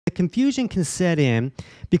confusion can set in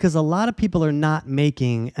because a lot of people are not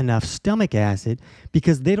making enough stomach acid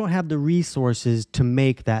because they don't have the resources to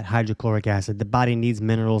make that hydrochloric acid. The body needs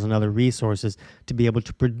minerals and other resources to be able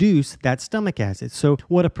to produce that stomach acid. So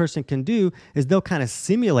what a person can do is they'll kind of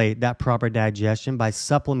simulate that proper digestion by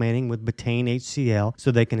supplementing with betaine HCl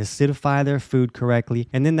so they can acidify their food correctly,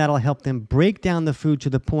 and then that'll help them break down the food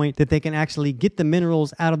to the point that they can actually get the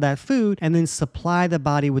minerals out of that food and then supply the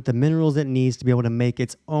body with the minerals it needs to be able to make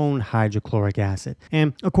its own hydrochloric acid.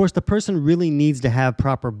 And of course, the person really needs to have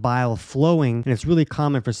proper bile flowing, and it's really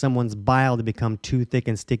common for someone's bile to become too thick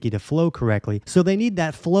and sticky to flow correctly. So they need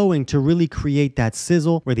that flowing to really create that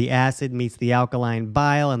sizzle where the acid meets the alkaline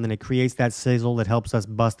bile, and then it creates that sizzle that helps us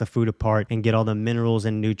bust the food apart and get all the minerals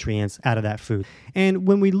and nutrients out of that food. And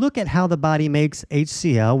when we look at how the body makes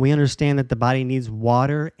HCl, we understand that the body needs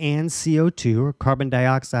water and CO2, or carbon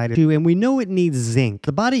dioxide, and we know it needs zinc.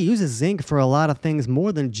 The body uses zinc for a lot of things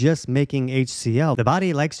more than just making HCl. The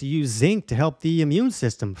body likes to use zinc to help the immune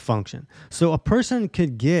system function. So a person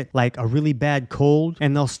could get like a really bad cold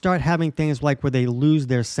and they'll start having things like where they lose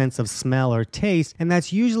their sense of smell or taste, and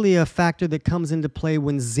that's usually a factor that comes into play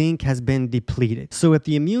when zinc has been depleted. So if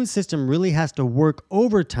the immune system really has to work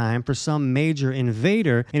overtime for some major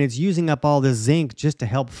invader and it's using up all the zinc just to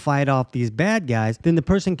help fight off these bad guys, then the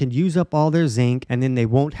person can use up all their zinc and then they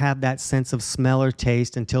won't have that sense of smell or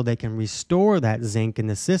taste until they can restore that zinc in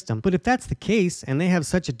the system. But if that's the case and they have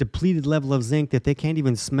such a depleted level of zinc that they can't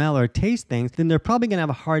even smell or taste things, then they're probably going to have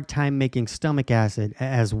a hard time making stomach acid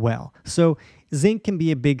as well. So zinc can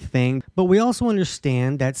be a big thing, but we also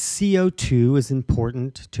understand that CO2 is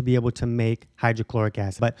important to be able to make hydrochloric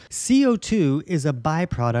acid. But CO2 is a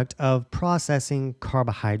byproduct of processing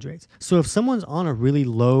carbohydrates. So if someone's on a really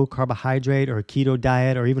low carbohydrate or a keto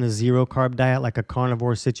diet or even a zero carb diet like a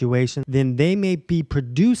carnivore situation, then they may be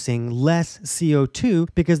producing less CO2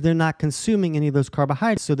 because they're not consuming any of those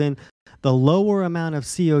carbohydrates. So then the lower amount of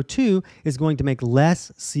CO2 is going to make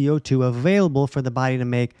less CO2 available for the body to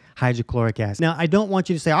make hydrochloric acid. Now, I don't want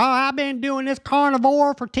you to say, oh, I've been doing this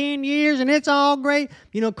carnivore for 10 years and it's all great.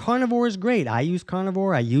 You know, carnivore is great. I use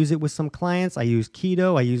carnivore. I use it with some clients. I use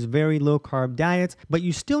keto. I use very low carb diets. But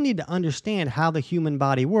you still need to understand how the human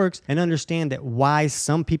body works and understand that why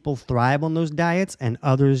some people thrive on those diets and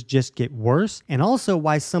others just get worse. And also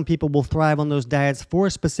why some people will thrive on those diets for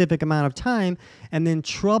a specific amount of time and then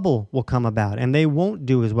trouble will come about and they won't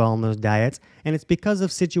do as well on those diets. And it's because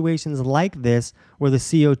of situations like this where the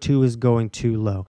CO2 is going too low.